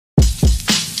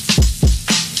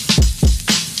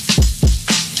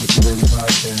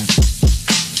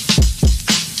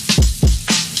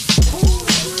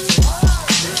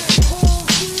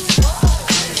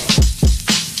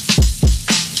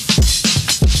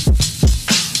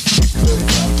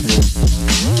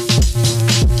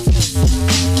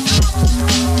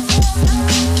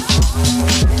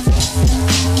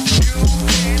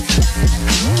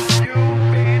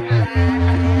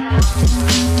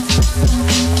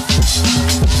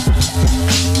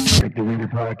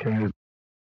podcast.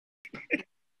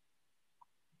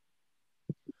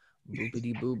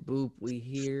 Boopity boop boop. We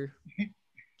here.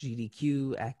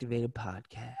 GDQ activated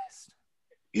podcast.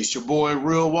 It's your boy,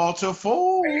 Real Walter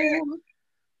Ford.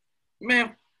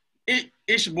 Man,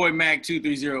 it's your boy Mac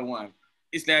 2301.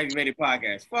 It's the activated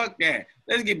podcast. Fuck that.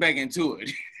 Let's get back into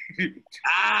it.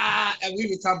 And we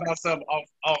were talking about something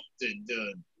off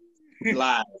the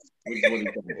live.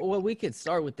 Well, we could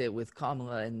start with it with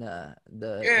Kamala and the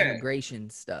immigration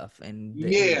stuff and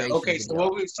okay. So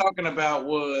what we was talking about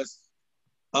was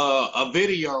a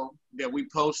video that we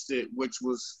posted, which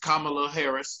was Kamala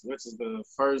Harris, which is the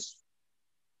first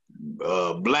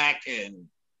black and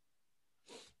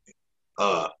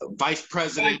vice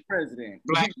president,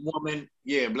 black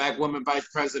woman vice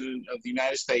president of the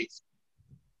United States,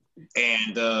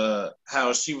 and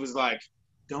how she was like,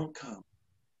 "Don't come."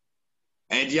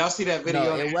 And y'all see that video?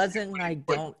 No, it wasn't like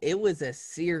don't. It was a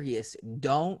serious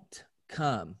don't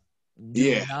come.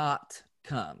 Do not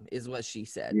come is what she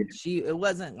said. Yeah. It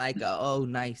wasn't like a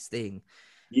nice thing.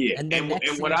 Yeah. And the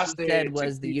next thing she said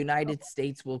was the United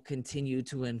States will continue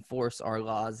to enforce our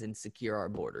laws and secure our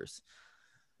borders.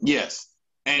 Yes.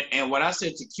 And what I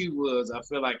said to Q was I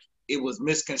feel like it was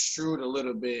misconstrued a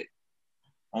little bit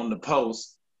on the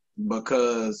post,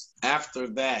 because after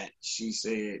that she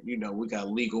said, we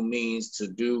got legal means to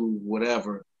do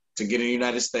whatever to get in the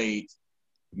United States.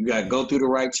 You got to go through the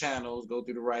right channels, go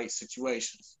through the right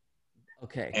situations.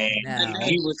 Okay. And now,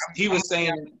 he was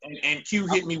saying, and Q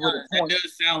hit me with a point. That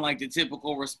does sound like the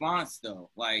typical response, though.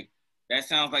 Like, that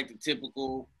sounds like the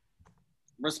typical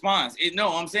response.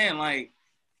 I'm saying, like,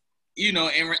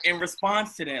 in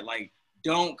response to that, like,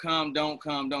 don't come.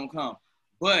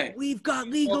 But we've got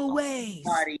legal ways.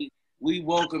 We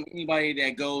welcome anybody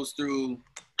that goes through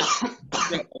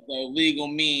the legal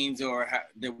means or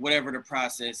whatever the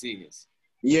process is.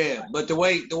 Yeah, but the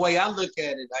way I look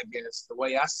at it, I guess the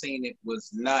way I seen it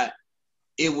was not.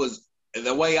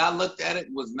 The way I looked at it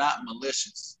was not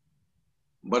malicious,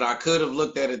 but I could have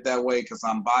looked at it that way because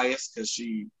I'm biased, because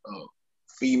she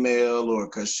female, or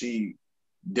because she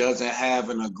doesn't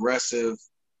have an aggressive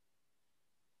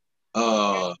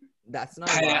that's not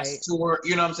past to her.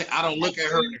 You know what I'm saying? I don't look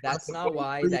at her. That's not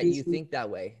why that you think that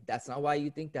way. That's not why you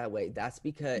think that way. That's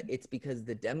because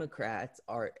the Democrats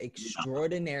are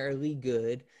extraordinarily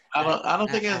good. I don't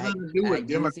think it has nothing to do with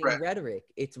Democrats. Rhetoric.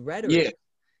 It's rhetoric. Yeah.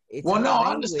 It's I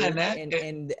understand that.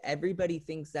 And everybody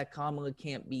thinks that Kamala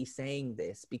can't be saying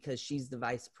this because she's the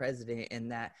vice president, and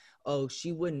that,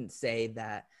 she wouldn't say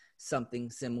that something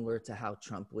similar to how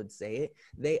Trump would say it.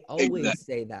 They always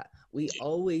say that. We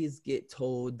always get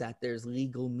told that there's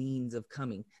legal means of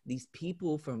coming. These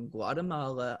people from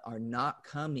Guatemala are not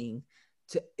coming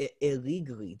to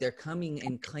illegally. They're coming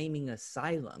and claiming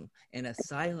asylum, and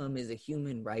asylum is a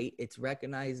human right. It's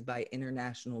recognized by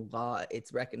international law.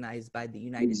 It's recognized by the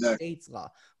United States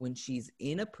law. When she's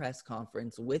in a press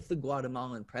conference with the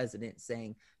Guatemalan president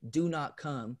saying, do not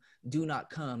come,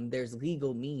 there's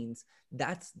legal means.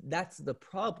 That's the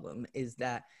problem, is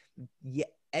that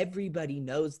everybody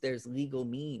knows there's legal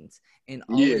means, and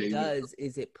all it does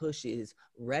is it pushes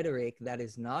rhetoric that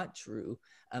is not true.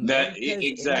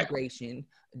 Immigration,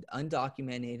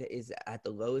 undocumented, is at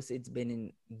the lowest it's been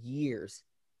in years.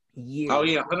 Oh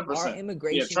yeah, 100%. Our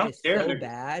immigration is so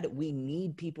bad. We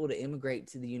need people to immigrate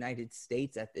to the United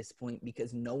States at this point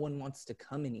because no one wants to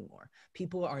come anymore.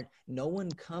 No one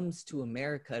comes to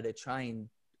America to try and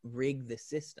rig the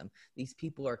system. These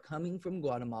people are coming from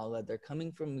Guatemala. They're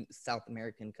coming from South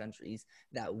American countries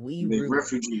that we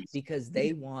ruined because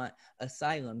they want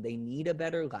asylum. They need a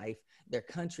better life. Their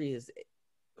country is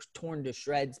torn to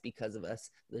shreds because of us.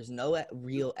 There's no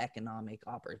real economic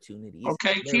opportunities.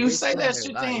 Okay, can you say that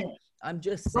shit then? I'm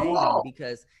just saying,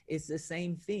 because it's the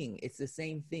same thing. It's the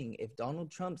same thing. If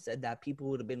Donald Trump said that, people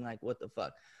would have been like, what the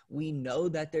fuck? We know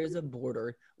that there's a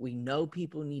border. We know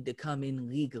people need to come in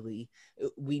legally.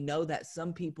 We know that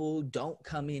some people don't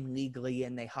come in legally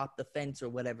and they hop the fence or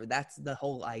whatever. That's the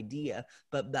whole idea.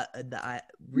 But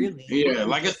really,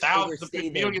 like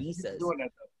 1,000 their visas. Doing that,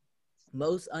 though.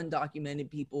 Most undocumented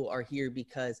people are here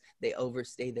because they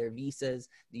overstay their visas.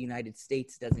 The United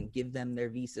States doesn't give them their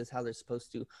visas how they're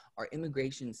supposed to. Our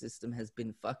immigration system has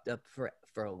been fucked up for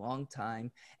a long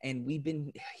time. And we've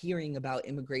been hearing about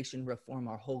immigration reform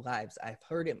our whole lives. I've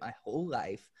heard it my whole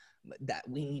life that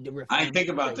we need to reform. I didn't think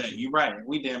about that. You're right.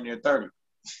 We damn near 30.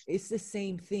 It's the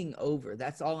same thing over.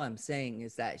 That's all I'm saying,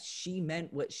 is that she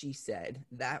meant what she said.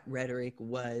 That rhetoric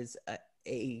was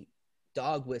a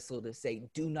dog whistle to say,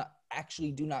 do not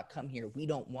come here. We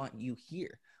don't want you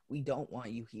here. We don't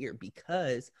want you here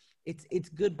because It's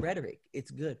good rhetoric.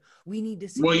 It's good. We need to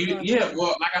see. Well,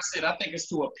 well, like I said, I think it's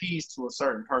to appease to a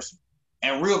certain person.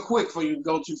 And real quick, before you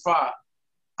go too far,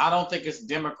 I don't think it's a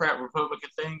Democrat Republican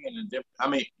thing. I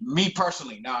mean, me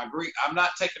personally, now I agree. I'm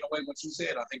not taking away what you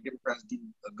said. I think Democrats do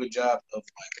a good job of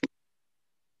like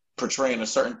portraying a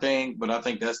certain thing, but I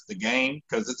think that's the game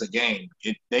because it's a game.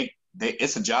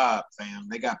 It's a job, fam.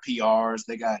 They got PRs.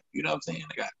 They got, you know what I'm saying?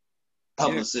 They got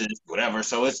publicists, whatever.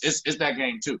 So it's that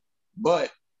game too.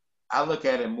 But I look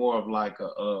at it more of like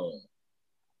a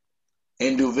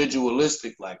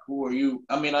individualistic, like who are you?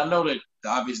 I mean, I know that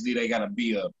obviously they gotta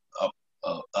be a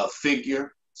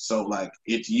figure. So like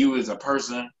it's you as a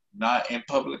person, not in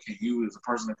public, and you as a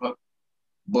person in public.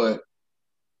 But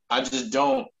I just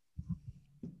don't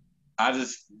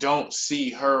see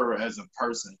her as a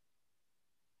person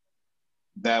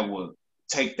that would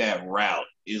take that route,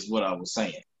 is what I was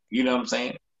saying. You know what I'm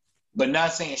saying? But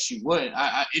not saying she wouldn't.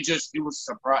 It was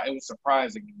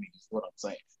surprising to me, is what I'm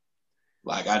saying.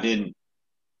 Like I didn't,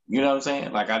 you know what I'm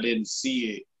saying? Like I didn't see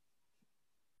it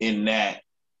in that.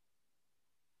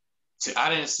 I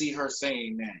didn't see her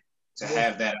saying that to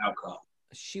have that outcome.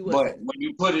 She was. But when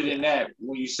you put it in that,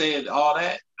 when you said all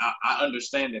that, I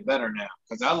understand it better now.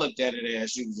 Because I looked at it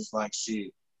as she was just like,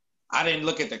 shit. I didn't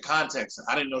look at the context.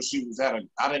 I didn't know she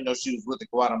was with the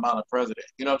Guatemala president.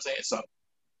 You know what I'm saying? So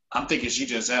I'm thinking she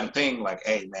just had a thing like,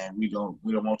 hey man, we don't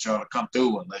want y'all to come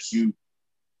through unless you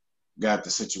got the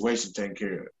situation taken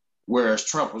care of. Whereas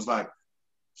Trump was like,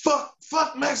 fuck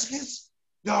Mexicans,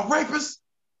 y'all rapists.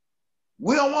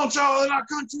 We don't want y'all in our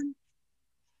country.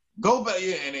 Go back,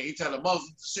 yeah, and then he tell the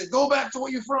Muslims, shit, go back to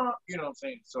where you're from. You know what I'm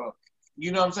saying? So,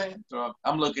 you know what I'm saying? So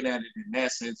I'm looking at it in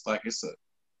that sense, like it's a.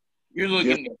 You're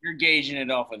gauging it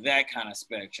off of that kind of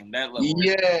spectrum, that level.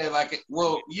 Yeah, like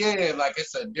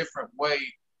it's a different way.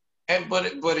 And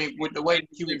but with the way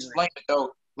you explain it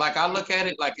though, like I look at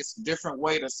it like it's a different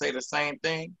way to say the same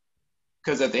thing.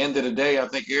 Because at the end of the day, I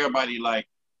think everybody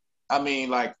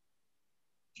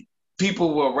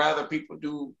people will rather people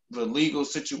do the legal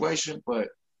situation, but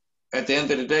at the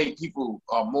end of the day, people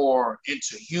are more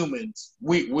into humans.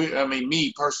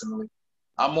 Me personally,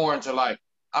 I'm more into like,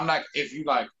 I'm not, if you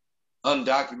like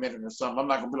undocumented or something, I'm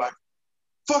not gonna be like,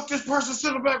 fuck this person,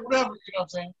 send them back, whatever, you know what I'm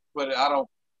saying? But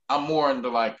I'm more into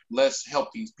like, let's help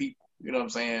these people, you know what I'm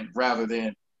saying? Rather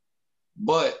than,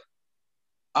 but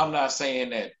I'm not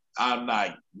saying that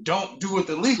don't do it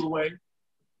the legal way,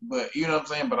 but you know what I'm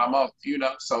saying? But I'm up,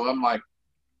 so I'm like,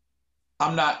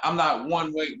 I'm not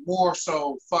one way, more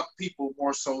so fuck people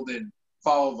more so than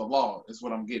follow the law is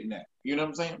what I'm getting at. You know what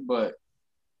I'm saying? But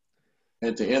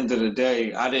at the end of the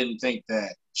day, I didn't think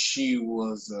that she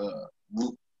was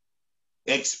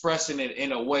expressing it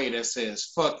in a way that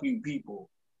says fuck you people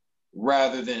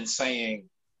rather than saying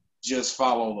just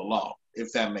follow the law,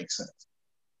 if that makes sense.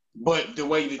 But the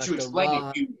way that you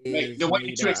explain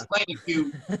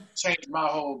it, changed my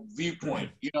whole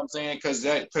viewpoint. You know what I'm saying?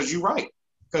 Because you're right.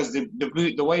 Because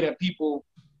the way that people,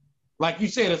 like you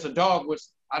said, it's a dog. Which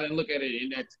I didn't look at it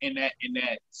in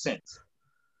that sense.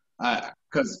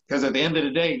 Because at the end of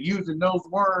the day, using those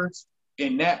words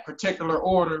in that particular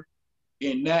order,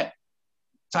 in that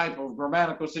type of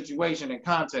grammatical situation and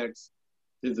context,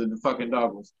 is the fucking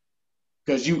doggos.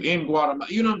 Because you in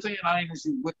Guatemala, you know what I'm saying? I ain't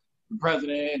you with the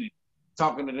president and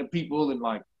talking to the people and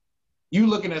like you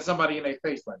looking at somebody in their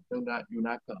face like, do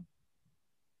not come.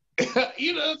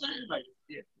 You know what I'm saying? Like,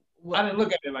 yeah. Well, I didn't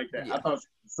look at it like that. Yeah. I thought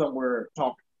somewhere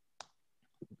talking.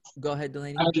 Go ahead,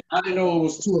 Delaney. I didn't know it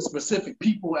was to a specific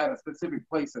people at a specific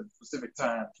place at a specific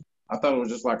time. I thought it was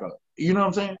just like you know what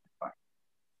I'm saying? Like,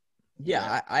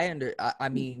 yeah, I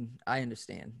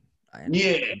understand.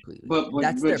 Yeah, completely. But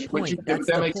that's their point. That's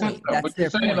the point. That's their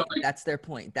point. That's their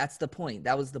point. That's the point.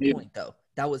 That was the point, though.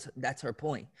 That's her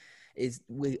point.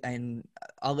 And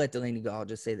I'll let Delaney go. I'll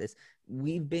just say this.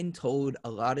 We've been told a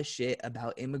lot of shit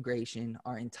about immigration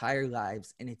our entire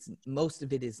lives, and most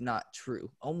of it is not true.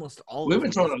 Almost all we've of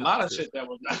been it told a lot true. of shit that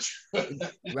was not true.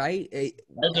 Right?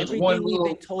 Everything we've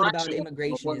been told about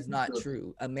immigration is not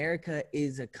true. America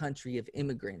is a country of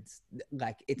immigrants.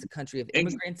 Like, it's a country of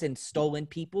immigrants and stolen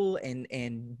people and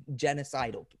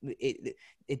genocidal.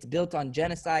 It's built on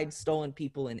genocide, stolen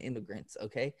people, and immigrants.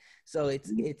 Okay, so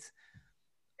it's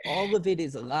all of it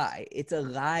is a lie. It's a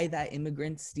lie that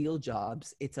immigrants steal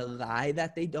jobs. It's a lie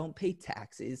that they don't pay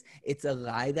taxes. It's a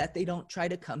lie that they don't try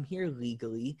to come here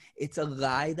legally. It's a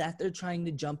lie that they're trying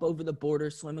to jump over the border,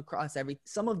 swim across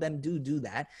some of them do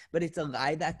that, but it's a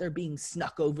lie that they're being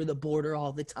snuck over the border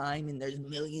all the time and there's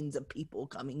millions of people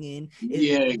coming in.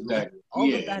 Yeah, exactly.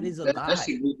 All of that is a lie. That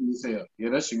shit goofy as hell. Yeah,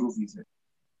 that shit goofy as hell.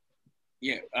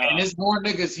 Yeah. And there's more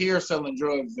niggas here selling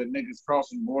drugs than niggas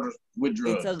crossing borders with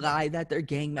drugs. It's a lie that they're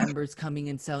gang members coming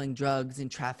and selling drugs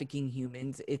and trafficking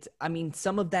humans. I mean,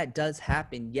 some of that does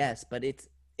happen, yes, but it's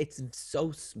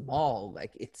so small.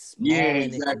 Like, it's small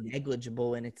and it's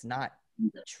negligible, and it's not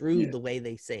true the way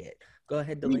they say it. Go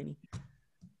ahead, Delaney.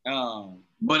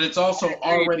 But it's also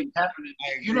already happening.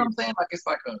 You know what I'm saying? Like, it's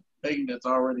like a thing that's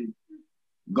already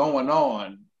going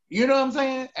on. You know what I'm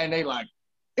saying? And they like,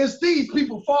 it's these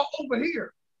people fought over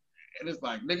here. And it's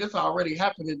like, nigga, it's already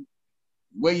happening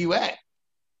where you at.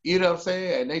 You know what I'm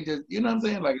saying? And they just, you know what I'm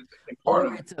saying? Like,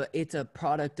 it's a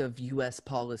product of U.S.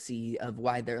 policy of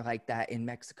why they're like that. In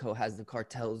Mexico has the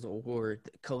cartels, or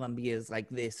Colombia is like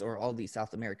this, or all these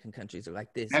South American countries are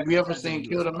like this. Have you ever seen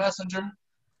Kill the Messenger?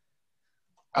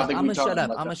 I'm gonna shut up.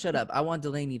 I'm gonna shut up. I want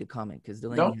Delaney to comment because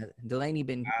Delaney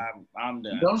been. I'm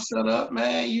done. Don't shut up,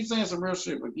 man. You saying some real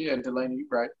shit, but yeah, Delaney, you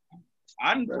right.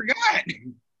 I forgot.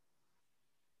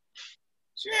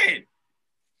 Shit.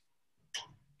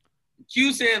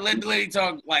 Q said let Delaney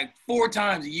talk like 4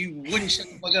 times and you wouldn't shut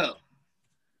the fuck up.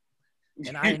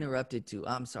 And I interrupted too.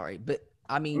 I'm sorry, but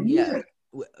I mean, yeah,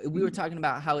 we were talking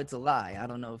about how it's a lie. I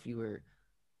don't know if you were.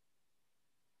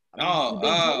 I mean, you've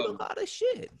been told a lot of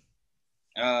shit.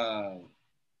 Yeah,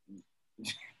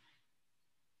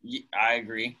 I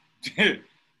agree.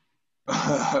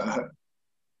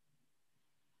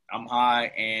 I'm high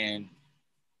and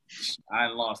I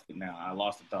lost it now. I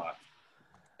lost the thought.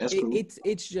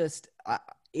 It's just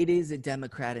it is a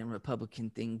Democrat and Republican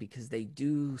thing because they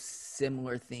do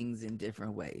similar things in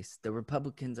different ways. The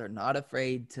Republicans are not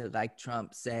afraid to, like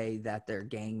Trump, say that they're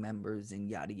gang members and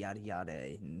yada yada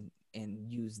yada and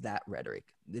use that rhetoric.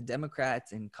 The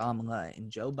Democrats and Kamala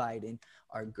and Joe Biden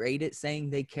are great at saying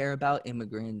they care about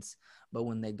immigrants, but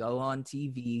when they go on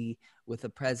TV with a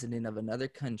president of another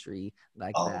country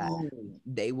like that,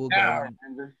 they will go.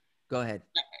 Go ahead.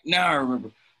 Now I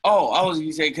remember. Oh, I was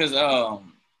gonna say because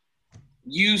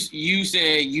you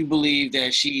said you believe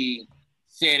that she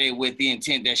said it with the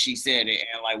intent that she said it,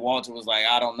 and like Walter was like,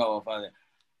 I don't know if I.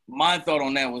 My thought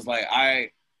on that was like I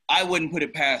wouldn't put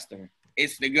it past her.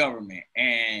 It's the government,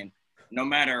 and no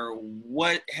matter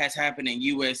what has happened in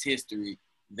U.S. history,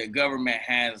 the government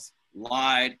has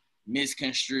lied,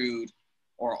 misconstrued,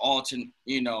 or altered,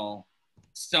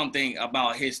 something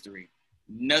about history.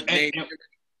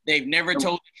 They've never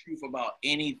told the truth about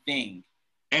anything.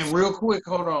 And real quick,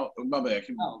 hold on, my bad.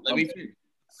 Let me finish.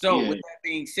 So with that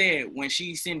being said, when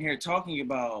she's sitting here talking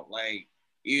about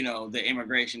the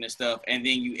immigration and stuff, and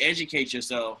then you educate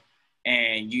yourself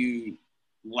and you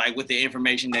like with the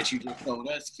information that you just told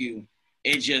us, Q,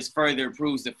 it just further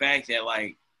proves the fact that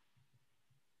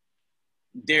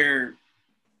they're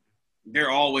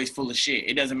always full of shit.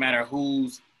 It doesn't matter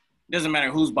who's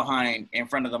behind in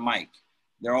front of the mic.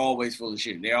 They're always full of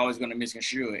shit. They're always going to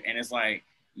misconstrue it. And it's like,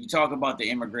 you talk about the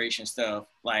immigration stuff,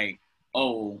 like,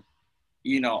 all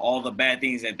the bad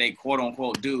things that they quote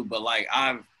unquote do. But like,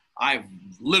 I've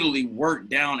literally worked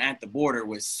down at the border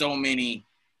with so many,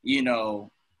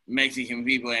 Mexican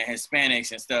people and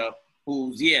Hispanics and stuff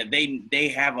they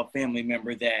have a family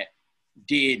member that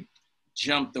did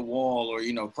jump the wall or,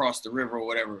 cross the river or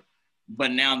whatever.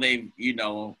 But now they've,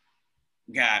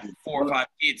 got 4 or 5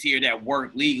 kids here that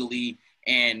work legally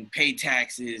and pay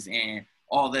taxes and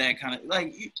all that kind of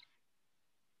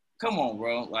come on,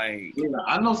 bro. Like,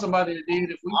 I know somebody that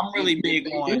did. I'm really big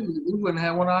on. We wouldn't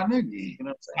have one of our niggas. You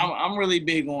know what I'm saying? I'm really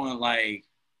big on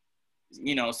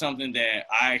something that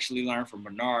I actually learned from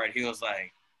Bernard. He was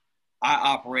like, I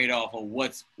operate off of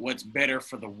what's better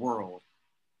for the world.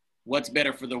 What's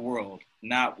better for the world,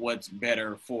 not what's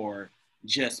better for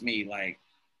just me. Like,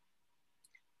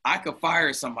 I could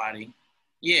fire somebody,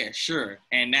 yeah, sure,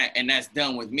 and that's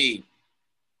done with me.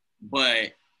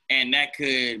 But that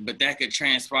could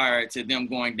transpire to them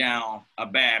going down a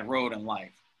bad road in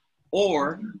life.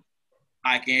 Or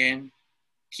I can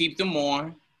keep them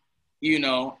on,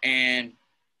 and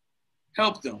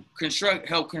help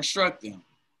construct them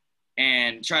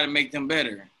and try to make them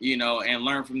better, and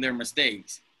learn from their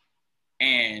mistakes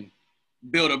and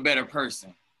build a better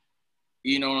person.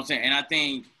 You know what I'm saying? And I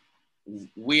think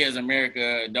we as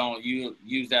America don't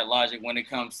use that logic when it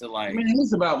comes to like. I mean,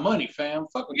 it's about money, fam.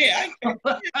 Fuck with yeah.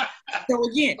 So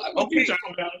again, okay.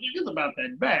 It's about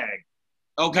that bag.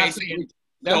 Okay.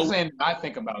 That's saying I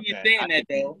think about that. You're saying that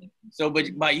though. So,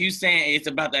 but by you saying it's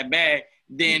about that bag,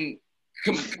 then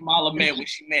Kamala meant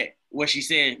what she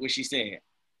said.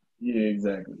 Yeah,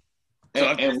 exactly.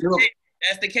 So if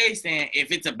that's the case, then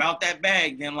if it's about that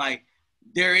bag, then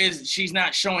she's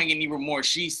not showing any remorse.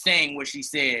 She's saying what she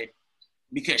said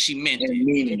because she meant it.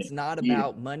 It's not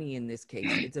about money in this case.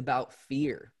 It's about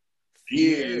fear.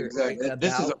 fear. exactly. It's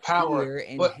This is a about power, fear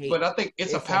and but hate. I think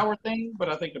it's a power thing. But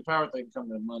I think the power thing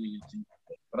comes with money and things.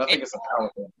 But I think it's a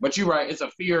power thing. But you're right, it's a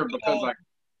fear because like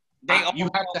you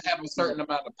have to have a certain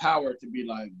amount of power to be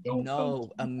like, don't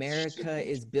No, come America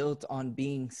is built on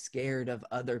being scared of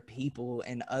other people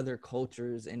and other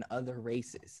cultures and other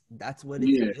races. That's what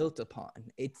it's built upon.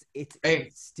 It's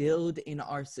instilled in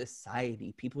our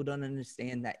society. People don't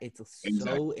understand that it's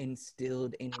so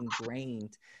instilled and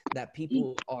ingrained that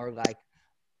people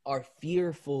are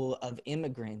fearful of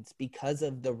immigrants because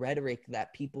of the rhetoric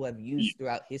that people have used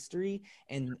throughout history.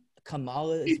 And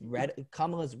Kamala's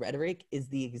rhetoric is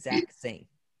the exact same.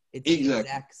 It's the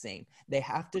exact same. They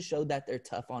have to show that they're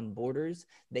tough on borders.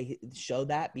 They show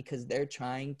that because they're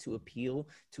trying to appeal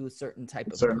to a certain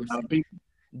type of person.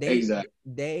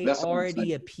 They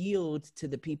already appealed to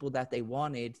the people that they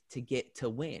wanted to get to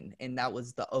win. And that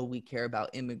was we care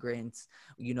about immigrants.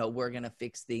 You know, we're going to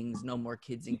fix things. No more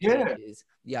kids in cages,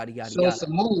 yada, yada, so yada. It's a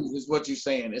move is what you're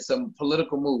saying. It's a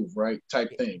political move, right?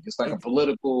 Type thing. It's like a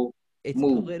political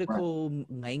move, political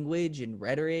language and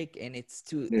rhetoric, and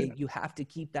you have to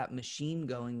keep that machine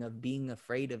going of being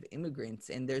afraid of immigrants.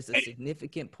 And there's a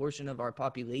significant portion of our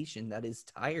population that is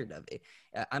tired of it.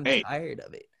 I'm tired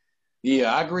of it.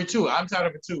 Yeah, I agree too. I'm tired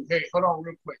of it too. Hey, hold on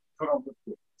real quick.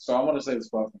 So I want to say this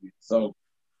part for you. So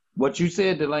what you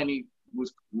said, Delaney,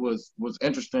 was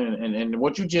interesting, and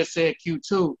what you just said,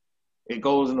 Q2, it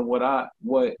goes into what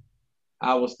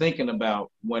I was thinking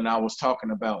about when I was talking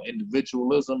about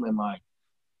individualism and like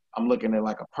I'm looking at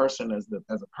like a person as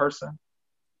a person.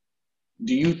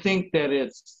 Do you think that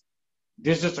this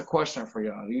is just a question for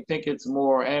y'all? Do you think it's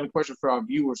more, and a question for our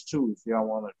viewers too, if y'all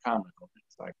want to comment on it?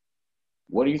 It's like,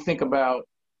 what do you think about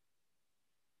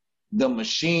the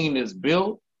machine is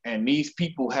built and these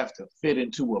people have to fit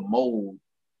into a mold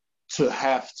to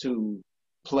have to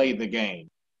play the game?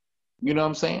 You know what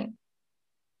I'm saying?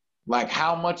 Like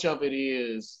how much of it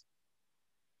is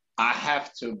I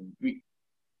have to be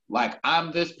like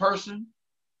I'm this person,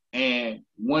 and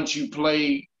once you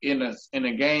play in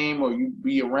a game or you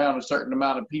be around a certain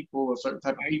amount of people, a certain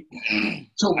type of people,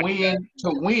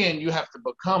 to win you have to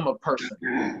become a person.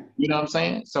 You know what I'm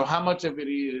saying? So how much of it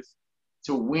is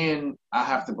to win I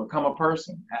have to become a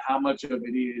person, and how much of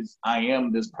it is I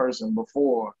am this person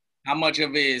before? How much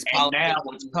of it is and now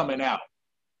it's coming out?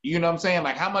 You know what I'm saying?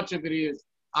 Like how much of it is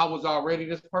I was already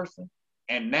this person,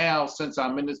 and now since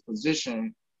I'm in this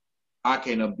position, I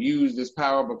can abuse this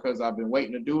power because I've been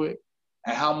waiting to do it?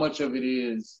 And how much of it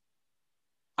is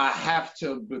I have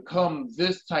to become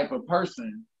this type of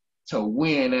person to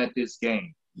win at this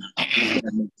game? If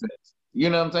that makes sense. You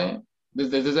know what I'm saying?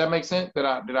 Does that make sense? Did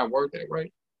I word that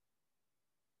right?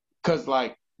 Because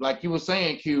like you were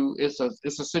saying, Q, it's a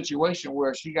situation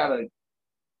where she gotta.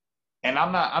 And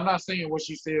I'm not saying what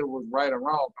she said was right or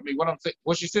wrong. I mean,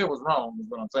 what she said was wrong is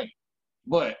what I'm saying.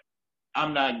 But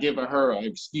I'm not giving her an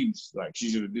excuse like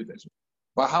she should have did that shit.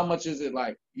 But how much is it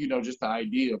like, you know, just the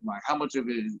idea of like how much of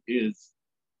it is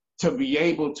to be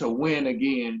able to win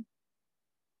again?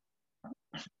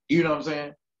 You know what I'm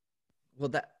saying? Well,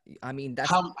 that's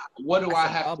what do I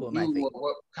have problem, to do?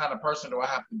 What kind of person do I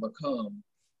have to become?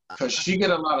 Because she get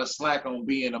a lot of slack on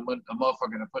being a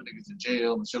motherfucker that put niggas in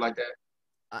jail and shit like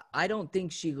that. I don't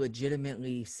think she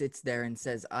legitimately sits there and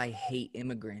says, I hate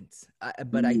immigrants.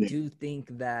 But I do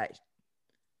think that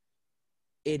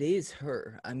it is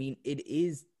her. I mean,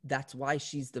 that's why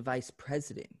she's the vice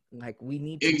president. Like, we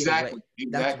need to get away.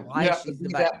 That's why you have to be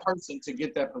that person to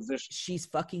get that position. She's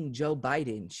fucking Joe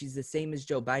Biden. She's the same as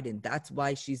Joe Biden. That's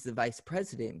why she's the vice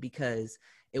president, because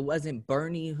it wasn't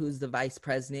Bernie who's the vice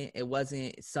president. It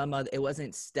wasn't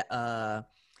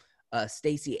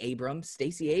Stacey Abrams.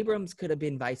 Stacey Abrams could have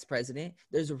been vice president.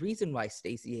 There's a reason why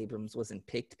Stacey Abrams wasn't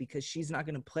picked, because she's not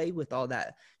going to play with all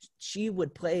that. She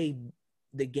would play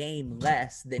the game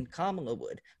less than Kamala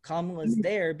would. Kamala's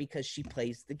there because she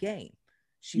plays the game.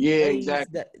 She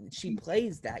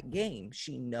plays that game.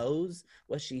 She knows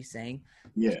what she's saying.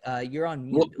 You're on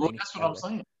mute. Well, that's what I'm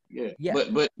saying. Yeah.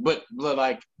 But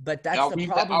like. But that's the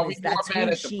problem. That's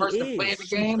who she is.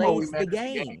 She plays the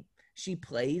game. She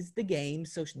plays the game,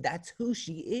 so that's who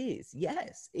she is.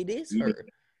 Yes, it is her.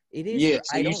 It is her.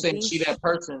 So you saying she that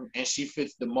person and she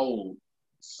fits the mold.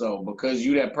 So because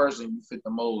you that person, you fit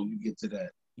the mold, you get to that.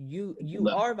 You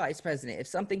are vice president. If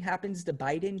something happens to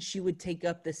Biden, she would take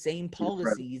up the same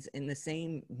policies and the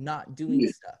same not doing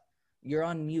stuff. You're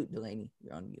on mute, Delaney.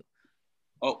 You're on mute.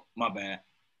 Oh, my bad.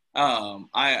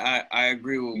 I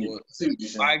agree with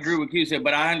what you said,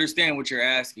 but I understand what you're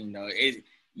asking though.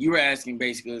 You were asking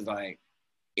basically is like,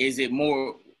 is it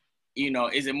more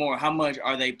how much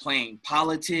are they playing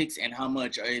politics and how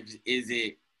much is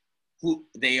it who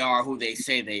they are, who they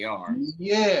say they are.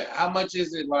 Yeah. How much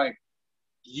is it like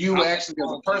you actually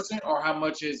as a person, or how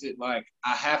much is it like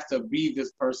I have to be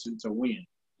this person to win?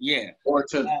 Yeah. Or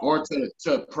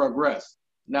to progress.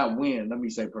 Not win, let me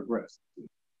say progress.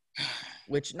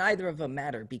 Which neither of them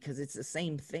matter because it's the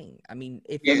same thing. I mean,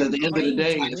 if Because you're at the end of the playing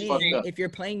day, to it's win, fucked up. if you're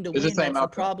playing to It's the win, same that's the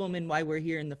outcome. problem and why we're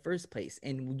here in the first place.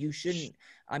 And you shouldn't.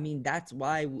 I mean, that's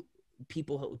why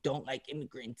people who don't like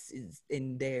immigrants is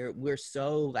in there. We're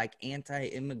so like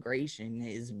anti-immigration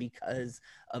is because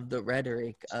of the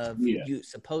rhetoric of you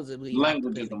supposedly you have to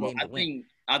play the game to win.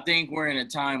 I think we're in a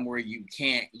time where you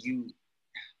can't.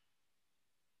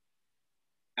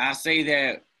 I say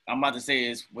that I'm about to say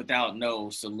it's without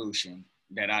no solution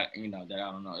that I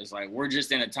don't know. It's like we're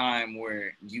just in a time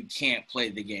where you can't play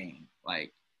the game.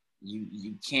 Like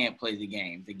you can't play the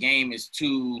game. The game is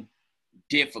too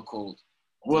difficult.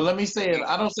 Well, let me say it.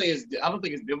 I don't think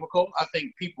it's difficult. I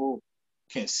think people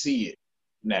can see it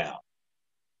now.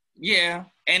 Yeah,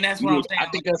 and that's what I'm saying. I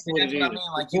think that's what it is. I mean.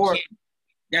 Like you can't.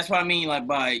 That's what I mean. Like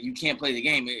by you can't play the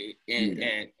game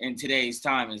in today's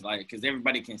time is like because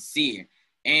everybody can see it,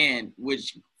 and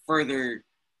which further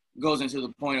goes into the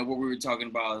point of what we were talking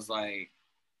about is like,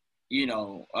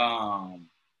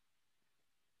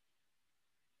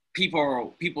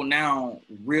 people now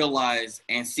realize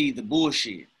and see the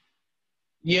bullshit.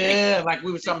 Yeah, like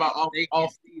we were talking about off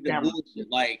see the bullshit.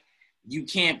 Like you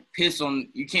can't piss on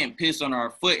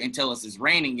our foot and tell us it's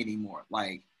raining anymore.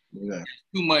 Like there's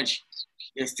too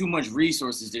much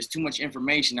resources, there's too much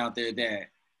information out there that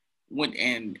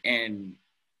and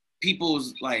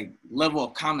people's like level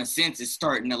of common sense is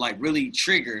starting to like really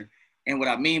trigger. And what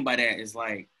I mean by that is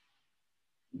like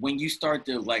when you start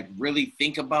to like really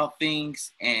think about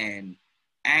things and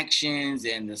actions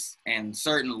and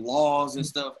certain laws and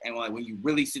stuff, and like when you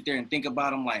really sit there and think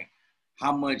about them, like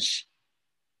how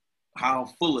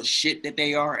full of shit that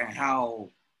they are and how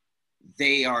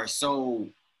they are so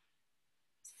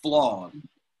flawed,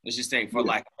 let's just say, for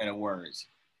lack of better words.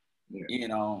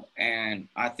 And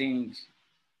I think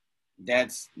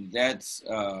that's the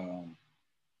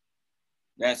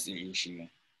issue.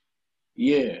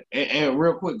 Yeah, and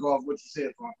real quick, go off what you said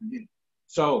before I forget.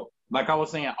 So, like I was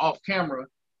saying off camera,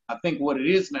 I think what it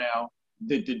is now,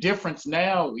 the difference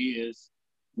now is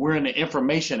we're in the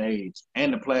information age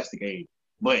and the plastic age.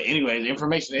 But anyway, the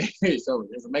information age, so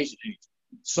information age.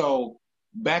 So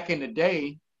back in the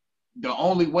day, the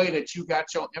only way that you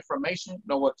got your information,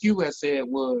 what Q has said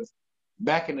was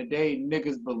back in the day,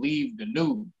 niggas believed the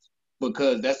news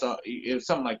because it was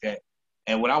something like that.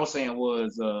 And what I was saying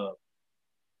was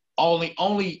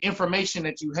only information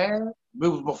that you had, it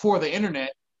was before the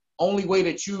internet, only way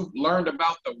that you learned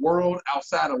about the world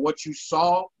outside of what you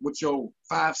saw with your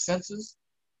five senses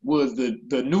was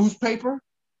the newspaper.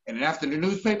 And then after the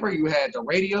newspaper, you had the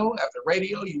radio. After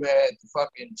radio, you had the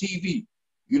fucking TV.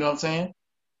 You know what I'm saying?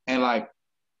 And like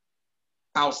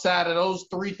outside of those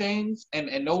three things,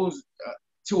 and those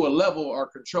to a level are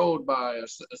controlled by a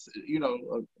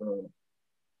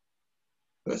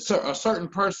certain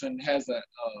person has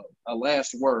a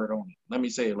last word on it. Let me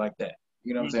say it like that.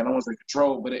 You know what I'm saying? I don't want to say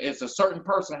control, but it's a certain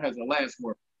person has a last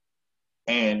word.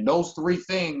 And those three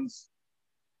things,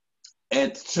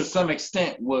 and to some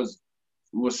extent, was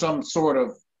some sort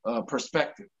of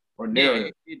perspective or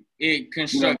narrative. It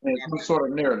constructed some sort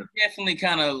of narrative. Definitely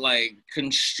kind of like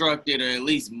constructed or at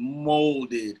least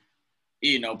molded,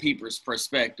 people's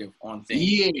perspective on things.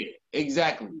 Yeah,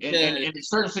 exactly. And in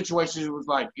certain situations, it was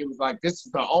like this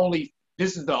is the only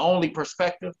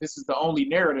perspective. This is the only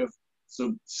narrative.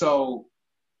 So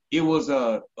it was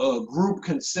a group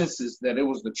consensus that it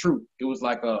was the truth. It was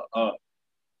like a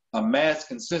mass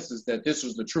consensus that this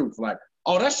was the truth. Like,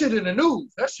 oh, that shit in the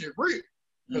news. That shit real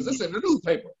because it's in the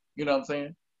newspaper. You know what I'm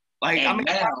saying? Like, and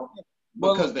now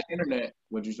because the internet.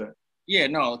 What'd you say? Yeah,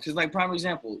 no, because like prime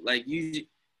example, like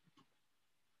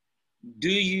do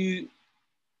you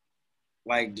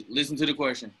like listen to the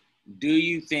question? Do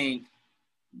you think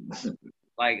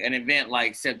like an event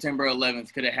like September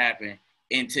 11th could have happened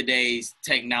in today's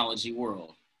technology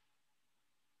world?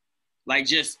 Like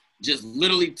just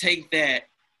literally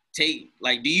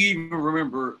like, do you even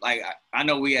remember? Like, I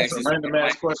know we asked this. That's a random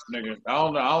ass question, nigga. I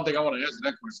don't think I want to answer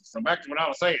that question. So back to what I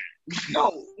was saying.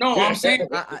 No, I'm saying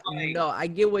I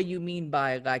get what you mean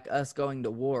by like us going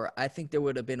to war. I think there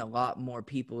would have been a lot more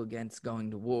people against going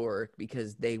to war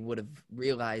because they would have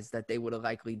realized that they would have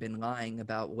likely been lying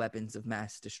about weapons of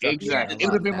mass destruction. Exactly. It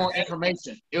would have been more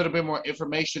information. It would have been more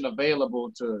information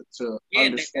available to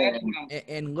understand.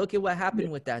 And look at what happened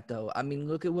with that, though. I mean,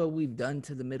 look at what we've done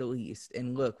to the Middle East.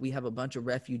 And look, we have a bunch of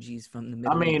refugees from the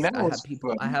Middle East.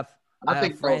 I have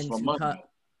friends who come.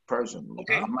 personally.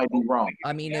 Okay. I might be wrong.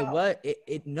 I mean,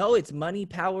 it's money,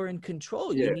 power, and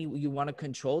control. Yeah. You want to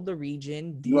control the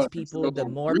region. You These wanna people, control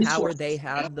the more power resources, they man.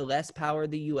 have, the less power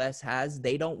the U.S. has.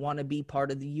 They don't want to be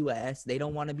part of the U.S. They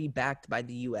don't want to be backed by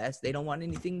the U.S. They don't want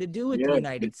anything to do with the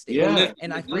United States. Yeah.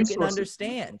 And I fucking Resources.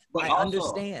 understand. But I also-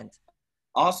 understand.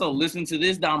 Also, listen to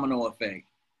this domino effect.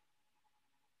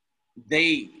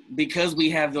 Because we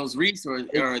have those resources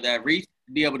or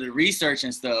be able to research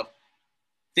and stuff.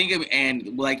 Think of,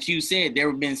 and like you said, there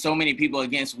have been so many people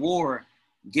against war.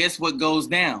 Guess what goes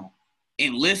down?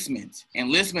 Enlistment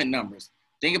numbers.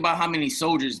 Think about how many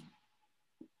soldiers,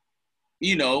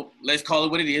 let's call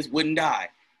it what it is, wouldn't die.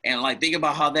 And like, think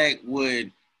about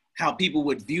how people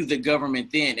would view the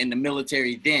government then and the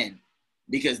military then.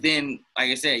 Because then,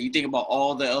 like I said, you think about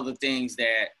all the other things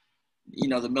that,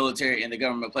 the military and the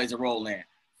government plays a role in.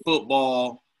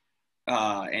 Football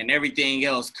and everything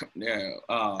else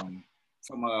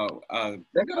from a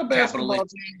They got a basketball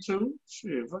team too.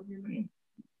 Shit, fuck you mean?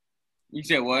 You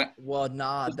said what? Well,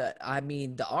 nah, the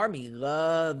Army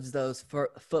loves those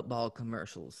football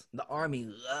commercials. The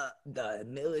Army the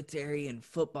military and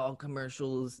football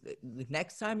commercials.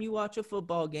 Next time you watch a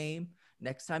football game,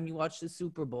 next time you watch the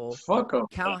Super Bowl,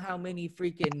 count how many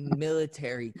freaking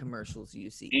military commercials you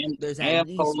see. There's at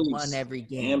least one every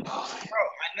game. Bro,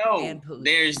 I know.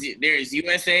 There's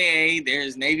USAA,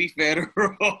 there's Navy Federal.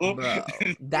 Bro,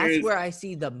 that's where I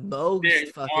see the most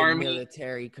fucking Army.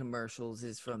 Military commercials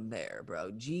is from there, bro.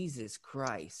 Jesus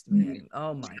Christ, man.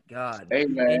 Oh my God. Hey,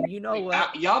 man. And you know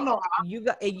what? Y'all know you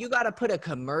got to put a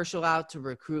commercial out to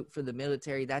recruit for the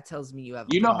military. That tells me you have.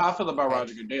 You know how I feel about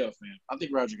Roger Goodell, fam. I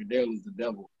think Roger Goodell is the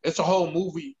devil. It's a whole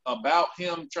movie about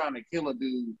him trying to kill a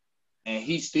dude, and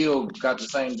he still got the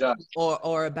same job.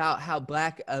 Or about how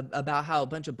a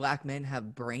bunch of black men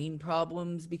have brain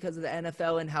problems because of the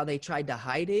NFL and how they tried to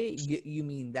hide it. You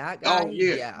mean that guy? Oh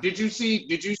yeah. Did you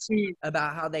see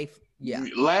about how they? Yeah.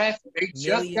 They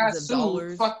just got sued.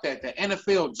 Dollars. Fuck that. The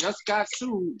NFL just got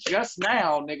sued just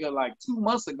now, nigga. Like 2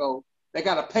 months ago, they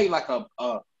got to pay like a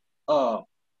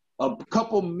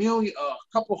couple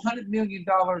 $100 million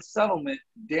settlement,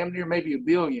 damn near maybe $1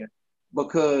 billion,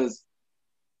 because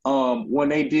when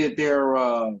they did their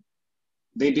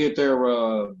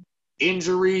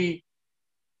injury,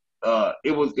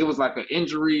 it was like an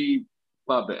injury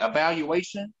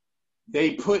evaluation.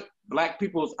 They put black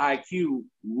people's IQ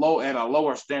at a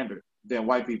lower standard than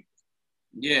white people.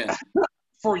 Yeah.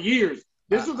 For years.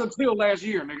 This was until last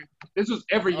year, nigga. This was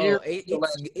every year.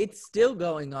 It's still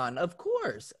going on. Of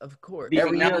course.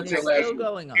 Every year it's still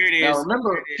going on. Now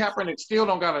remember, Kaepernick still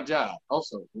don't got a job.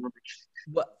 Also, remember.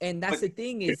 And that's the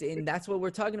thing is, and that's what we're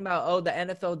talking about. Oh, the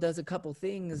NFL does a couple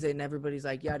things, and everybody's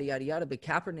like yada yada yada. But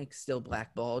Kaepernick's still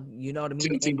blackballed. You know what I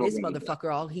mean? And this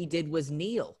motherfucker, all he did was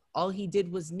kneel.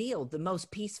 The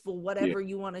most peaceful, whatever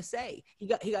you want to say. He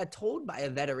got told by a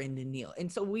veteran to kneel, and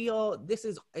so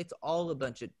it's all a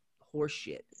bunch of horse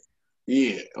shit.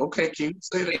 Yeah. Okay. Can you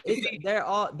say that?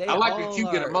 I like when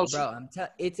you get emotional. Bro,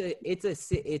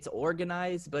 it's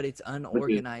organized, but it's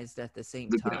unorganized at the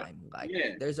same time. Like,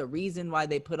 there's a reason why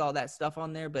they put all that stuff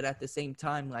on there, but at the same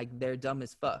time, like, they're dumb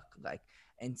as fuck. like,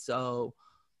 and so.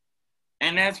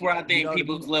 And that's where I think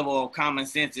people's level of common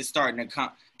sense is starting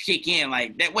to kick in.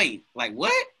 Like that. Wait. Like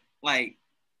what? Like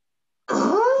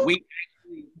we.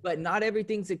 But not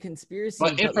everything's a conspiracy.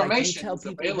 But information like, you tell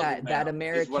people that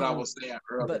America. Is what I was saying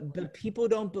earlier. But people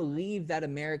don't believe that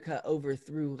America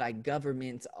overthrew like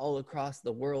governments all across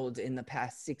the world in the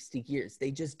past 60 years. They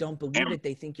just don't believe it.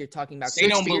 They think you're talking about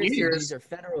conspiracy. These are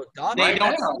federal documents. They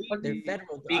don't. They're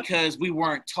federal documents. Because we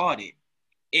weren't taught it.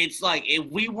 It's like if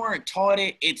we weren't taught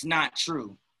it, it's not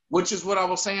true. Which is what I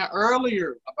was saying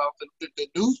earlier about the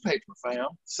newspaper, fam.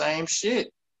 Same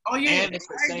shit. Oh yeah, and it's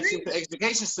the same shit. The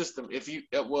education system. If you,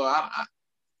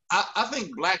 I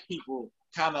think black people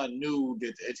kind of knew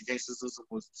that the education system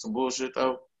was some bullshit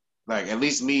though. Like at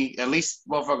least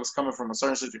motherfuckers coming from a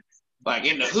certain situation. Like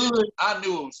in the hood, I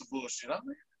knew it was some bullshit. I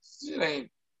mean, shit ain't.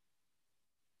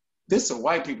 This some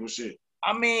white people shit.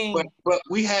 I mean, but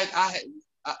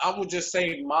I would just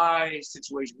say my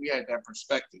situation. We had that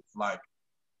perspective. Like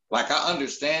I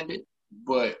understand it,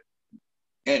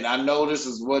 and I know this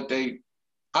is what they.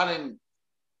 I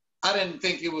didn't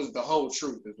think it was the whole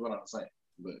truth, is what I'm saying.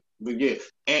 But yeah.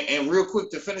 And real quick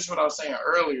to finish what I was saying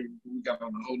earlier, we got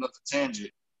on a whole nother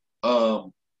tangent.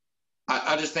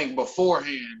 I just think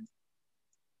beforehand,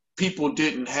 people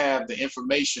didn't have the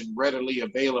information readily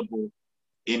available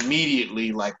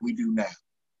immediately like we do now.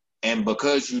 And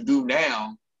because you do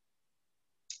now,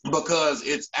 because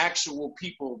it's actual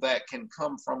people that can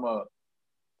come from a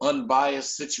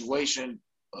unbiased situation,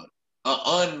 an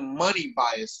unmoney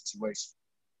biased situation.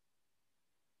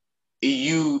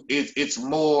 it's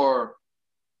more,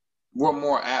 we're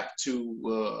more apt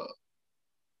to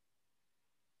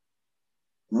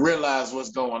realize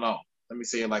what's going on. Let me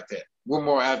say it like that. We're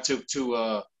more apt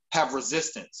to have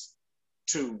resistance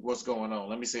to what's going on.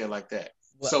 Let me say it like that.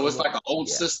 So it's like an old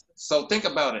system. So think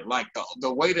about it, like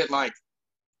the way that like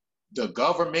the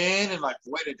government and like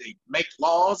the way that they make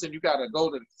laws, and you got to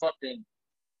go to the fucking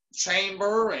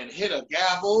chamber and hit a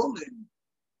gavel, and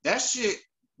that shit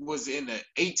was in the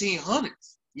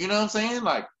 1800s. You know what I'm saying?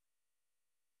 Like,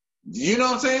 you know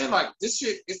what I'm saying? Like, this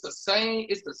shit, it's the same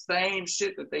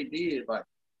shit that they did like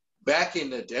back in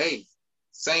the day.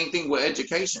 Same thing with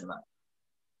education. Like,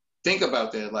 think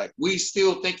about that. Like, we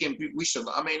still thinking we should,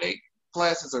 I mean,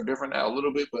 classes are different now a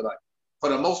little bit, but like for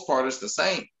the most part, it's the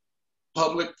same.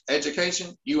 Public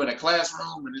education, you in a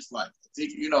classroom and it's like,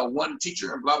 you know, one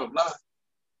teacher and blah, blah, blah.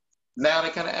 Now they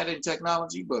kind of added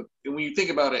technology, but when you think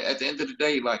about it, at the end of the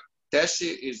day, like that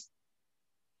shit is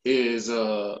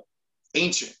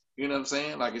ancient. You know what I'm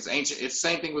saying? Like, it's ancient. It's the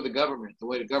same thing with the government, the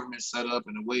way the government's set up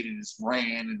and the way that it's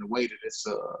ran and the way that it's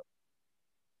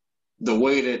the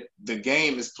way that the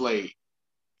game is played.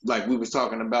 Like we was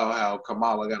talking about how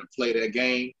Kamala got to play that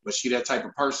game, but she that type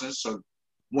of person. So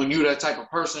when you're that type of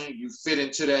person, you fit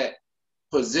into that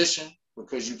position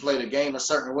because you play the game a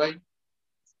certain way.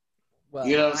 Well,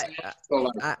 you know what I'm saying? So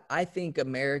like, I think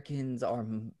Americans are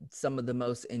some of the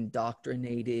most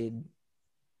indoctrinated,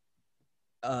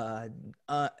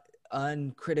 not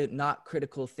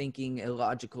critical thinking,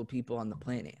 illogical people on the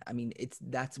planet. I mean,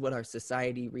 that's what our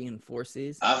society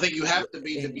reinforces. I think you have to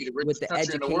be the richest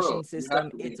country in the world. With the education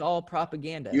system, it's all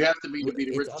propaganda. You have to be the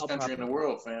richest country in the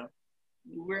world, fam.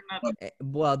 We're not.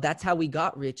 Well, that's how we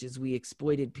got rich, is we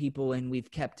exploited people and we've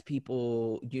kept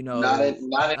people, you know,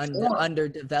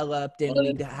 underdeveloped, and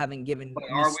we haven't given,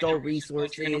 we stole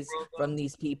resources from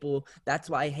these people. That's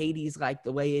why Haiti's like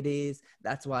the way it is.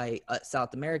 That's why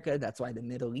South America, that's why the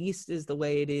Middle East is the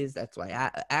way it is. That's why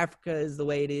Africa is the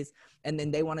way it is. And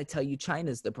then they want to tell you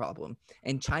China's the problem,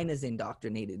 and China's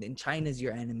indoctrinated, and China's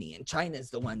your enemy, and China's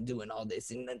the one doing all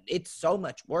this. And it's so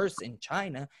much worse in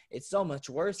China. It's so much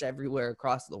worse everywhere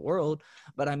across the world.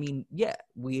 But I mean, yeah,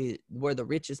 we're the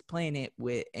richest planet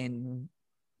and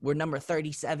we're number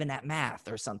 37 at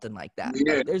math or something like that.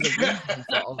 Yeah. Like, there's a reason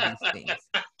for all these things.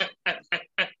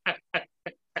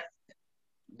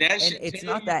 And it's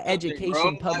not that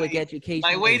education, public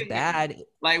education is bad.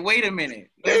 Like, wait a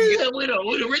minute. Yeah, we're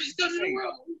the richest country in the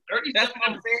world. That's what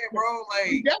I'm saying, bro.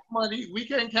 Like, we got money. We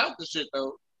can't count the shit,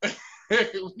 though.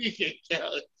 We can't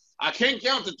count it. I can't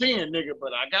count to 10, nigga,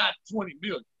 but I got 20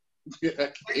 billion.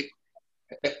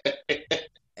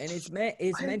 And it's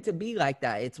meant to be like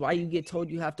that. It's why you get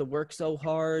told you have to work so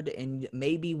hard, and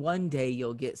maybe one day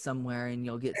you'll get somewhere and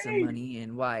you'll get some money.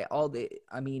 And why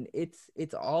I mean, it's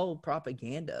all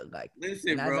propaganda. Like, listen,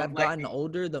 and as bro, I've gotten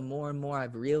older, the more and more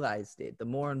I've realized it. The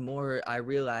more and more I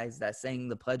realize that saying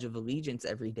the Pledge of Allegiance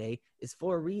every day is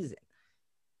for a reason.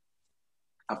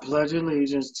 I pledge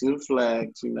allegiance to the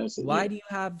flag. Why do you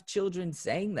have children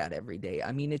saying that every day?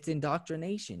 I mean, it's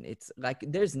indoctrination. It's like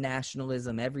there's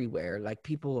nationalism everywhere. Like,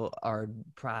 people are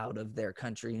proud of their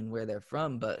country and where they're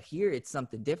from, but here it's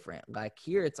something different. Like,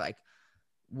 here it's like,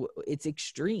 it's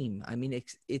extreme. I mean,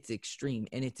 it's extreme,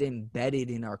 and it's embedded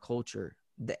in our culture.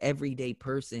 The everyday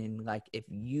person, like, if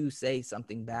you say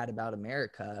something bad about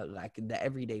America, like, the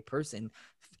everyday person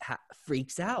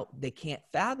freaks out. They can't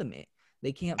fathom it.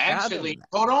 They can't actually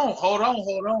hold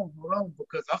on,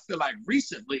 because I feel like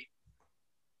recently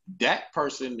that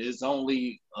person is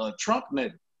only a Trump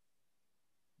nigga.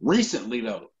 Recently,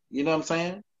 though, you know what I'm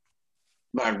saying?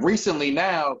 Like, recently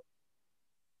now,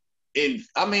 they've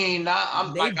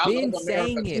been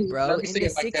saying it, bro. In the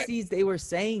 60s, they were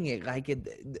saying it. Like,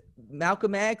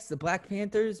 Malcolm X, the Black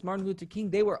Panthers, Martin Luther King,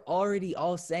 they were already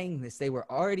all saying this. They were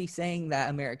already saying that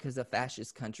America's a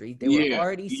fascist country. They were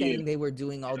already saying they were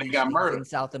doing all these things in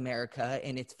South America,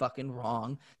 and it's fucking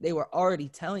wrong. They were already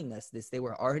telling us this. They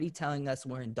were already telling us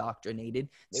we're indoctrinated.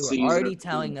 They were already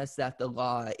telling us that the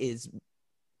law is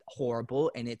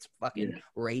horrible and it's fucking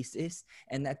racist,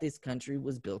 and that this country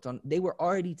was built on. They were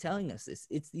already telling us this.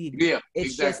 It's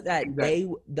just that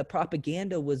the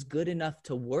propaganda was good enough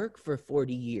to work for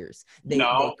 40 years. They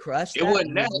crushed it.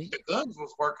 Wasn't that the guns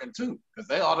was working too, because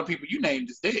all the people you named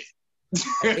is dead.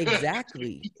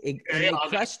 Exactly. And they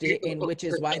crushed it, and which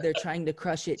is why they're trying to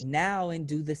crush it now and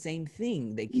do the same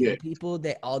thing. They kill people.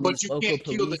 They these local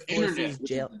police forces,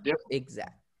 jail.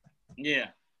 Exactly.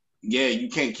 Yeah, you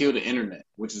can't kill the internet,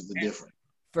 which is the difference.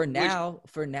 For now,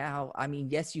 I mean,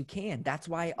 yes, you can. That's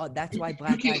why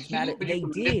Black can't Lives Matter. but you They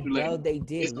can did, manipulate bro. it. They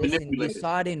did. It's Listen, you manipulated.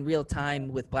 saw it in real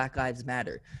time with Black Lives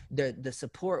Matter. The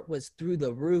support was through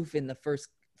the roof in the first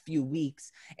few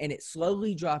weeks, and it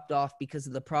slowly dropped off because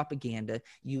of the propaganda.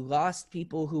 You lost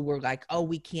people who were like, oh,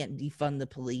 we can't defund the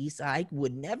police. I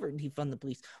would never defund the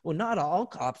police. Well, not all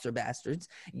cops are bastards.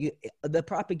 The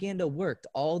propaganda worked.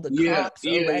 All the cops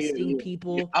arresting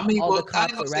people, I mean, all the well, I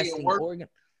ain't cops gonna say it arresting worked, organ.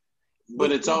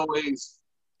 but it's always.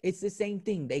 It's the same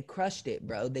thing. They crushed it,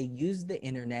 bro. They used the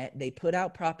internet. They put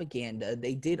out propaganda.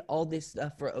 They did all this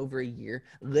stuff for over a year.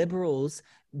 Liberals,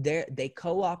 they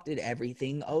co-opted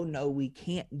everything. Oh no, we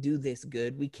can't do this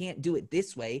good. We can't do it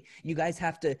this way. You guys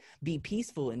have to be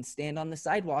peaceful and stand on the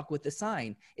sidewalk with a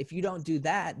sign. If you don't do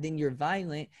that, then you're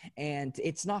violent and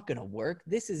it's not going to work.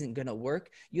 This isn't going to work.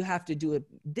 You have to do it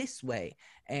this way.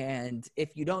 And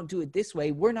if you don't do it this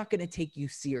way, we're not going to take you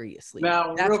seriously.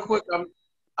 Now, real quick,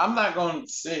 I'm not going to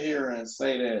sit here and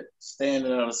say that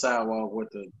standing on the sidewalk with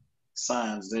the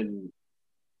signs didn't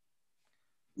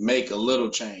make a little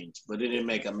change, but it didn't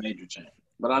make a major change.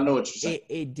 But I know what you're saying.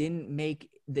 It didn't make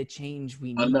the change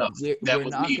we need. Enough. We're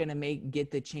not going to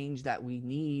get the change that we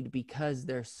need because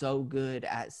they're so good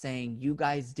at saying you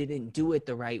guys didn't do it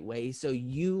the right way, so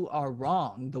you are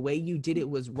wrong. The way you did it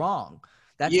was wrong.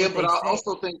 That's what but they I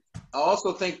say.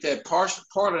 also think that part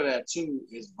of that too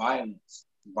is violence.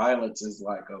 Violence is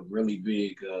like a really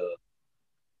big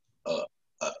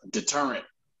deterrent,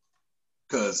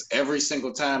 because every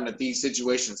single time that these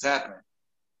situations happen,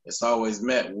 it's always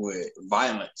met with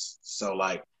violence. So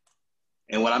like,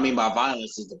 and what I mean by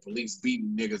violence is the police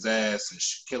beating niggas' ass and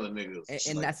killing niggas.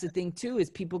 And that's the thing too, is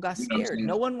people got You know what I'm scared. saying?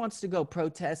 No one wants to go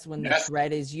protest when the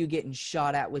threat is you getting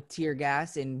shot at with tear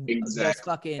gas and those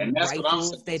fucking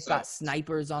rifles. They've got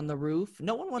snipers on the roof.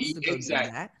 No one wants to go do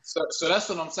that. So that's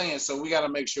what I'm saying. So we got to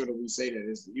make sure that we say that.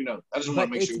 It's, I just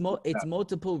want to make sure. It's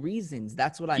multiple reasons.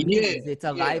 That's what I mean. Is it's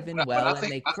alive and well, and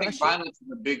they crush it. I think violence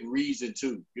is a big reason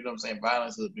too. You know what I'm saying?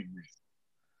 Violence is a big reason,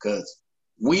 because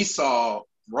we saw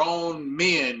grown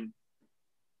men.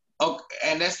 Oh,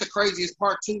 and that's the craziest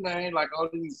part too, man. Like all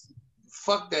these,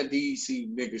 fuck that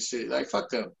DEC nigga shit. Like fuck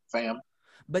them, fam.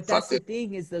 But that's the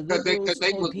thing, is the liberals because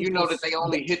they was, that they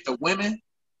only hit the women.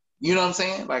 You know what I'm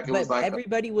saying? Like it was like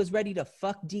everybody was ready to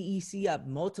fuck DEC up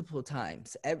multiple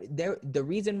times. The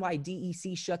reason why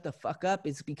DEC shut the fuck up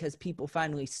is because people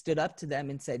finally stood up to them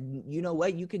and said, you know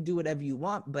what, you can do whatever you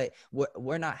want, but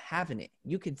we're not having it.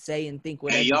 You could say and think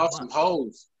whatever you want. Y'all some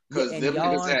hoes. Because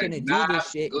y'all aren't gonna do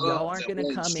this shit. Y'all aren't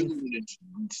gonna come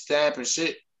and stab and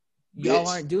shit. Y'all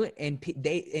aren't doing, and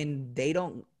they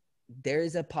don't.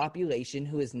 There's a population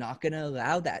who is not gonna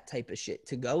allow that type of shit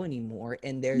to go anymore,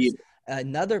 and there's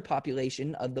another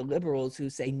population of the liberals who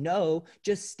say no,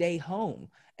 just stay home.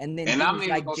 And then things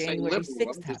like January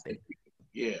 6th happen.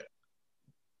 Yeah.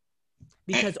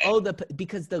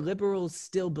 Because the liberals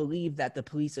still believe that the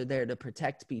police are there to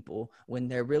protect people when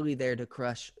they're really there to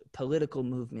crush political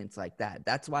movements like that.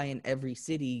 That's why in every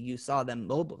city you saw them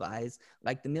mobilize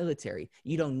like the military.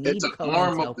 You don't need it's an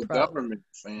arm of the government,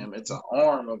 fam. It's an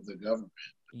arm of the government.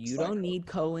 You don't need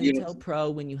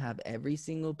COINTELPRO when you have every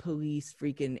single police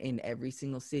freaking in every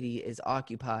single city is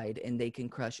occupied and they can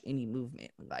crush any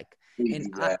movement. Like, and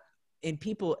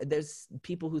there's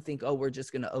people who think, oh, we're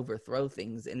just going to overthrow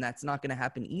things, and that's not going to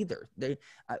happen either.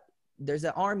 There's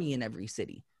an army in every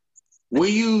city.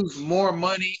 We use more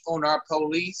money on our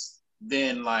police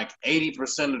than like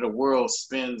 80% of the world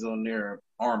spends on their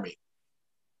army.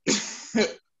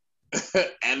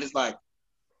 And it's like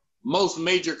most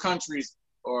major countries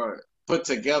are put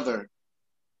together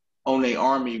on their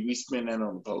army. We spend that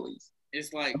on the police.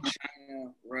 It's like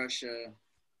China, Russia.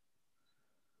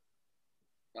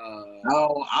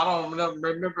 No, I don't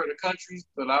remember the countries,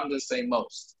 but I'm just saying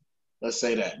most. Let's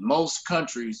say that most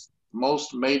countries,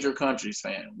 most major countries,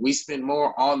 fam, we spend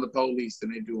more on the police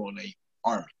than they do on the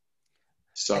army.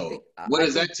 So what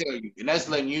does that tell you? And that's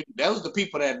letting you. That was the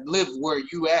people that live where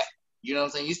you at. You know what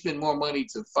I'm saying? You spend more money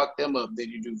to fuck them up than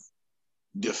you do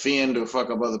defend or fuck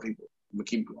up other people. But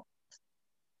keep going.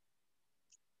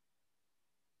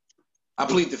 I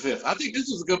plead the fifth. I think this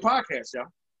was a good podcast, y'all.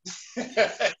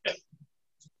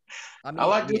 I mean, I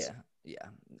like this. Yeah.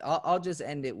 I'll just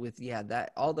end it with,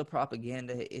 that all the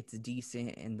propaganda, it's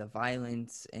decent, and the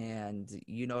violence, and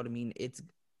you know what I mean?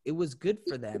 It was good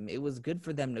for them. It was good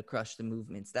for them to crush the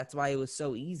movements. That's why it was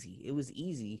so easy. It was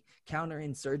easy.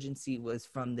 Counterinsurgency was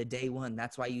from the day one.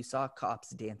 That's why you saw cops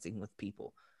dancing with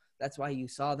people. That's why you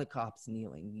saw the cops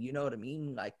kneeling. You know what I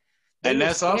mean? Like, and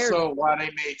that's also why they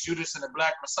made Judas and the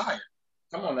Black Messiah.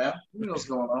 Come on now. You know what's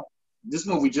going on. This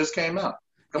movie just came out.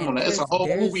 Come on now. It's a whole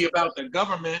movie about the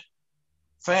government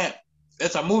fam,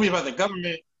 it's a movie about the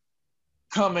government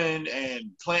coming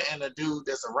and planting a dude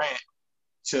that's a rant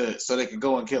so they can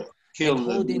go and kill him. And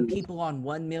holding people on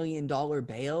 $1 million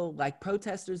bail. Like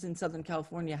protesters in Southern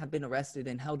California have been arrested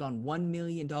and held on $1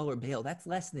 million bail. That's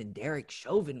less than Derek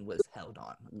Chauvin was held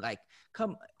on. Like,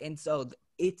 and so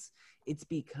it's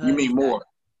because you mean more.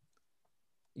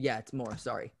 Yeah, it's more.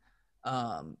 Sorry.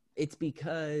 It's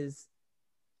because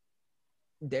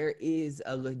there is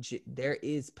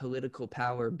political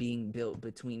power being built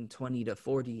between 20 to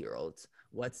 40-year-olds.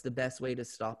 What's the best way to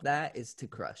stop that is to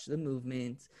crush the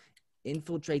movements,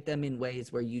 infiltrate them in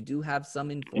ways where you do have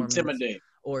some informants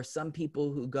or some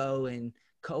people who go and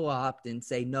co-opt and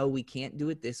say, no, we can't do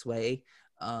it this way.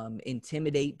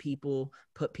 Intimidate people,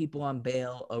 put people on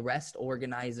bail, arrest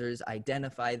organizers,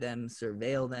 identify them,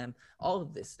 surveil them, all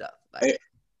of this stuff. Like, hey,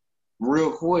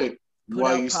 real quick, put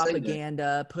out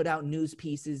propaganda, put out news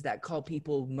pieces that call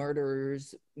people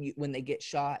murderers when they get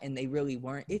shot and they really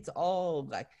weren't. It's all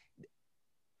like,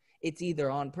 it's either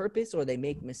on purpose or they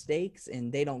make mistakes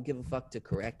and they don't give a fuck to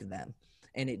correct them.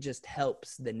 And it just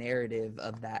helps the narrative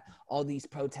of that. All these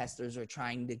protesters are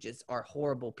are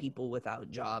horrible people without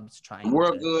jobs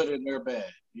We're good and they're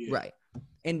bad. Yeah. Right.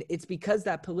 And it's because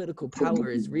that political power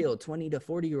is real. 20 to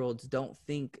 40-year-olds don't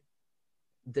think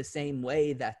the same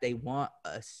way that they want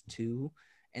us to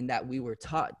and that we were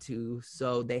taught to.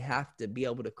 So they have to be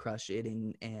able to crush it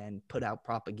and put out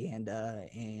propaganda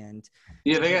and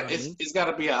it's got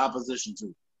to be an opposition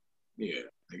too. Yeah,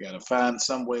 they got to find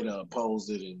some way to oppose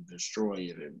it and destroy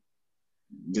it and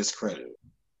discredit it.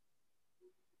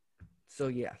 So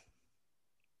yeah,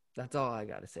 that's all I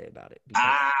got to say about it.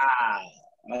 I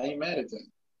ain't mad at that.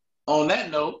 On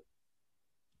that note,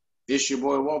 it's your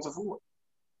boy Walter Ford.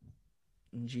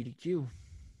 GDQ.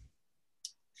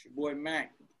 It's your boy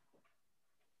Mac.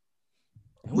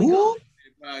 And we go.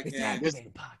 It's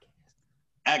Activated Podcast.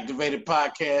 Activated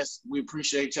Podcast. We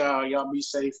appreciate y'all. Y'all be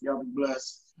safe. Y'all be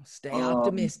blessed. Stay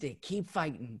optimistic. Keep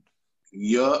fighting.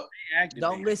 Yup.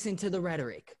 Don't listen to the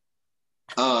rhetoric.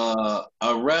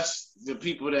 Arrest the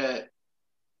people that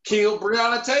killed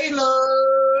Breonna Taylor.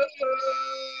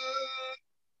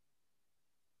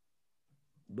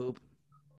 Boop.